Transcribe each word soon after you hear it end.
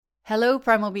Hello,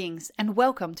 Primal Beings, and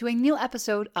welcome to a new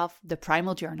episode of the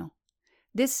Primal Journal.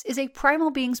 This is a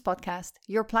Primal Beings podcast,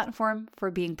 your platform for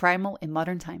being primal in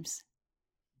modern times.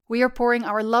 We are pouring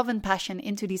our love and passion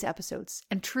into these episodes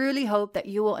and truly hope that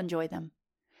you will enjoy them.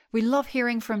 We love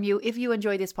hearing from you if you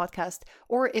enjoy this podcast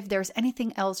or if there's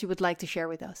anything else you would like to share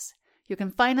with us. You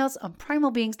can find us on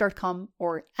primalbeings.com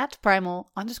or at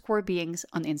primal_beings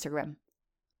on Instagram.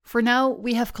 For now,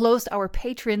 we have closed our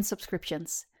Patreon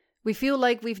subscriptions. We feel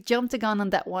like we've jumped the gun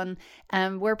on that one,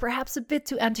 and we're perhaps a bit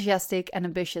too enthusiastic and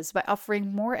ambitious by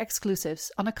offering more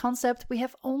exclusives on a concept we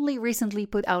have only recently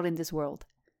put out in this world.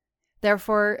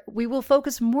 Therefore, we will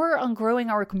focus more on growing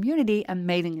our community and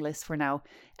mailing list for now,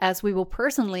 as we will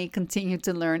personally continue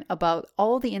to learn about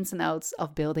all the ins and outs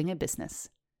of building a business.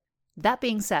 That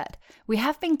being said, we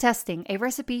have been testing a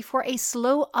recipe for a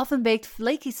slow oven-baked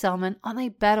flaky salmon on a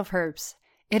bed of herbs.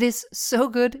 It is so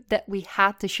good that we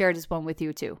had to share this one with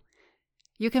you too.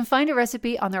 You can find a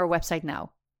recipe on our website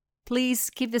now. Please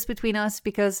keep this between us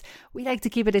because we like to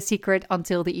keep it a secret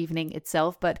until the evening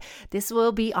itself, but this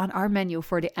will be on our menu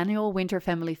for the annual winter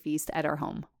family feast at our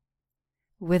home.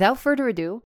 Without further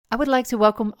ado, I would like to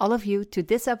welcome all of you to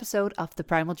this episode of the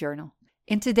Primal Journal.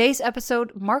 In today's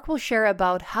episode, Mark will share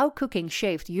about how cooking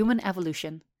shaped human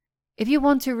evolution. If you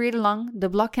want to read along, the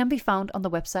blog can be found on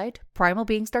the website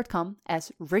primalbeings.com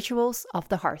as Rituals of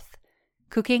the Hearth,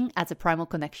 cooking as a primal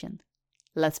connection.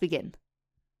 Let's begin.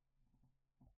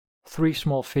 3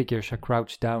 small figures are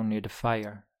crouched down near the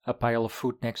fire, a pile of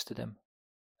food next to them.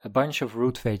 A bunch of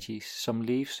root veggies, some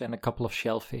leaves and a couple of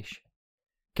shellfish.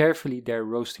 Carefully they are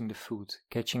roasting the food,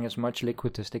 catching as much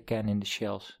liquid as they can in the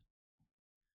shells.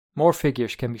 More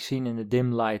figures can be seen in the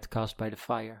dim light cast by the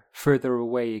fire, further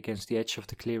away against the edge of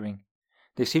the clearing.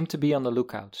 They seem to be on the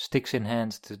lookout, sticks in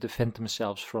hand to defend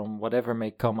themselves from whatever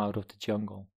may come out of the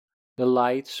jungle. The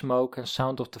light, smoke and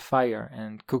sound of the fire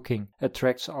and cooking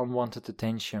attracts unwanted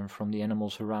attention from the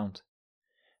animals around.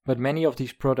 But many of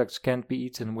these products can't be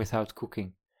eaten without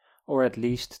cooking, or at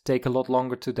least take a lot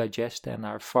longer to digest and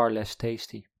are far less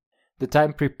tasty. The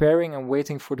time preparing and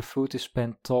waiting for the food is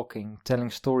spent talking, telling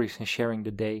stories and sharing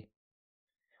the day.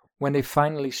 When they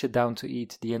finally sit down to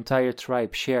eat, the entire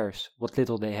tribe shares what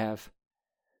little they have.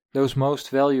 Those most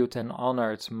valued and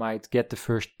honored might get the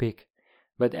first pick,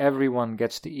 but everyone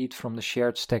gets to eat from the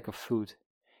shared stack of food.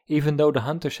 Even though the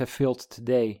hunters have failed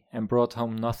today and brought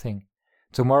home nothing,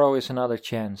 tomorrow is another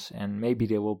chance and maybe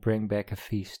they will bring back a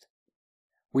feast.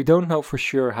 We don't know for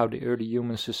sure how the early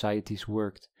human societies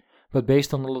worked, but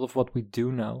based on a lot of what we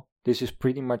do know, this is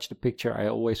pretty much the picture I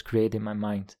always create in my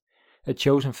mind. A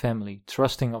chosen family,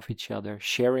 trusting of each other,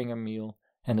 sharing a meal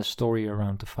and a story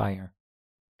around the fire.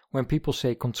 When people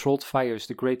say controlled fire is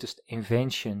the greatest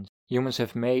invention humans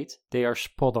have made, they are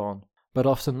spot on, but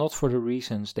often not for the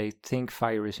reasons they think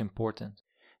fire is important.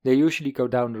 They usually go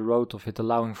down the road of it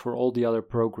allowing for all the other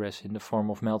progress in the form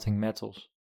of melting metals.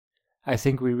 I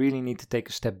think we really need to take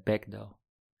a step back though.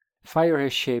 Fire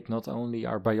has shaped not only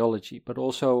our biology, but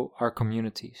also our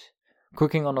communities.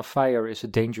 Cooking on a fire is a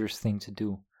dangerous thing to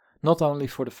do, not only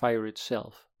for the fire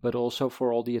itself, but also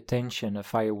for all the attention a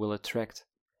fire will attract.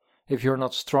 If you're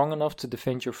not strong enough to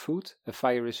defend your food, a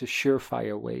fire is a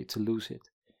surefire way to lose it.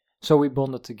 So we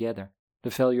bonded together, the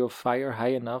value of fire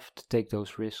high enough to take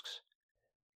those risks.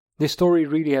 This story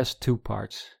really has 2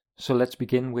 parts, so let's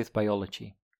begin with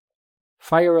biology.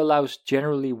 Fire allows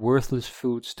generally worthless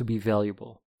foods to be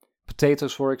valuable.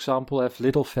 Potatoes, for example, have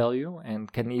little value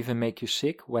and can even make you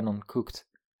sick when uncooked.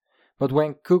 But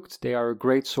when cooked, they are a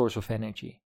great source of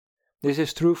energy. This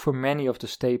is true for many of the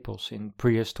staples in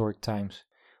prehistoric times.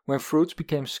 When fruits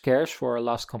became scarce for our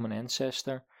last common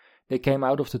ancestor, they came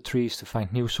out of the trees to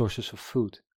find new sources of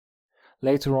food.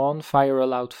 Later on, fire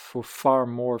allowed for far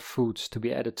more foods to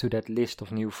be added to that list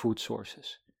of new food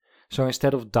sources. So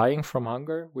instead of dying from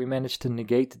hunger, we managed to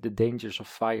negate the dangers of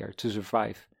fire to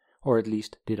survive, or at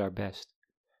least did our best.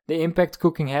 The impact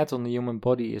cooking had on the human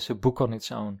body is a book on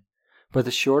its own, but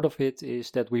the short of it is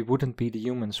that we wouldn't be the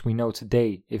humans we know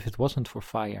today if it wasn't for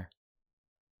fire.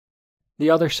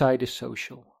 The other side is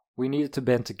social. We needed to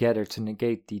band together to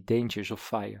negate the dangers of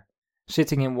fire.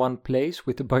 Sitting in one place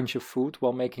with a bunch of food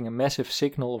while making a massive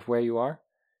signal of where you are,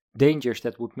 dangers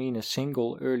that would mean a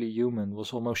single early human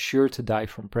was almost sure to die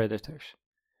from predators.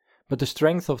 But the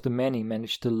strength of the many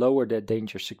managed to lower that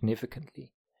danger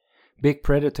significantly. Big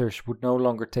predators would no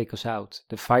longer take us out,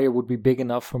 the fire would be big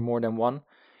enough for more than one,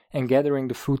 and gathering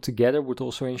the food together would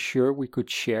also ensure we could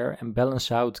share and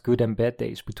balance out good and bad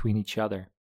days between each other.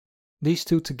 These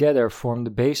 2 together form the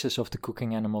basis of the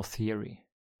cooking animal theory.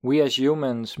 We as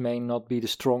humans may not be the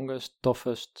strongest,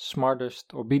 toughest,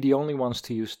 smartest, or be the only ones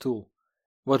to use tool,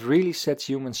 What really sets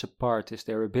humans apart is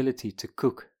their ability to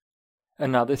cook.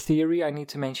 Another theory I need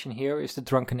to mention here is the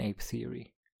drunken ape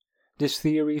theory. This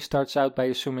theory starts out by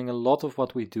assuming a lot of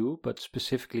what we do, but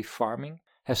specifically farming,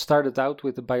 has started out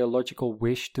with a biological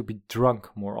wish to be drunk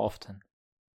more often.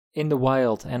 In the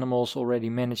wild, animals already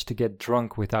manage to get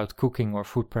drunk without cooking or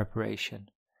food preparation.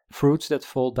 Fruits that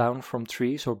fall down from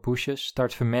trees or bushes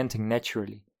start fermenting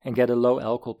naturally and get a low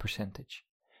alcohol percentage.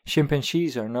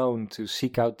 Chimpanzees are known to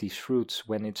seek out these fruits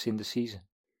when it's in the season.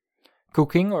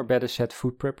 Cooking, or better said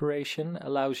food preparation,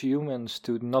 allows humans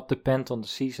to not depend on the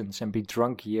seasons and be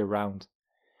drunk year-round.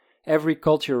 Every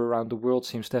culture around the world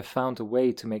seems to have found a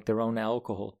way to make their own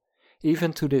alcohol.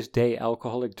 Even to this day,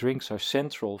 alcoholic drinks are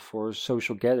central for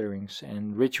social gatherings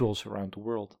and rituals around the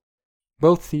world.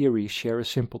 Both theories share a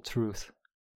simple truth.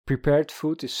 Prepared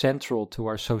food is central to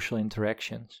our social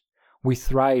interactions. We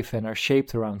thrive and are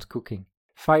shaped around cooking.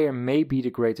 Fire may be the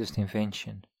greatest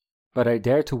invention, but I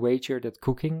dare to wager that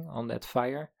cooking on that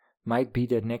fire might be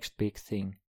the next big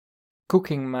thing.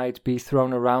 Cooking might be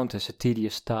thrown around as a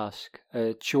tedious task,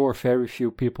 a chore very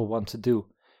few people want to do,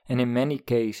 and in many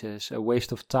cases a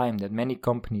waste of time that many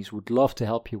companies would love to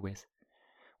help you with.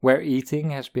 Where eating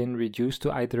has been reduced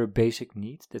to either a basic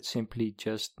need that simply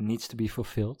just needs to be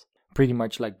fulfilled, pretty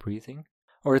much like breathing,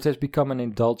 or it has become an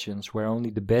indulgence where only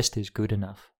the best is good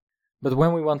enough. But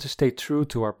when we want to stay true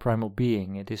to our primal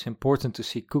being, it is important to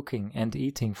see cooking and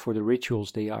eating for the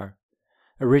rituals they are.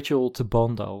 A ritual to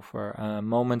bond over, a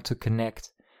moment to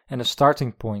connect, and a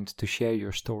starting point to share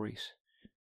your stories.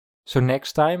 So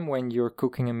next time when you're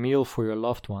cooking a meal for your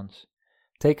loved ones,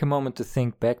 take a moment to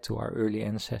think back to our early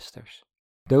ancestors,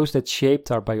 those that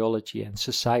shaped our biology and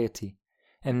society,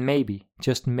 and maybe,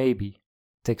 just maybe,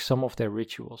 take some of their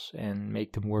rituals and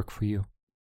make them work for you.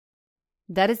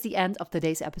 That is the end of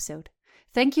today's episode.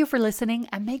 Thank you for listening,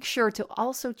 and make sure to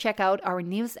also check out our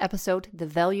newest episode, The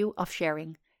Value of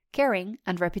Sharing, Caring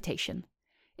and Reputation.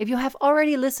 If you have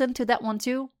already listened to that one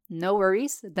too, no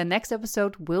worries, the next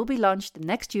episode will be launched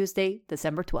next Tuesday,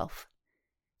 December 12th.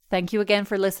 Thank you again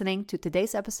for listening to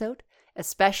today's episode.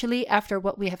 Especially after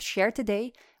what we have shared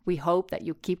today, we hope that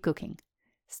you keep cooking.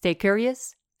 Stay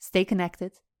curious, stay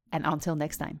connected, and until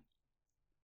next time.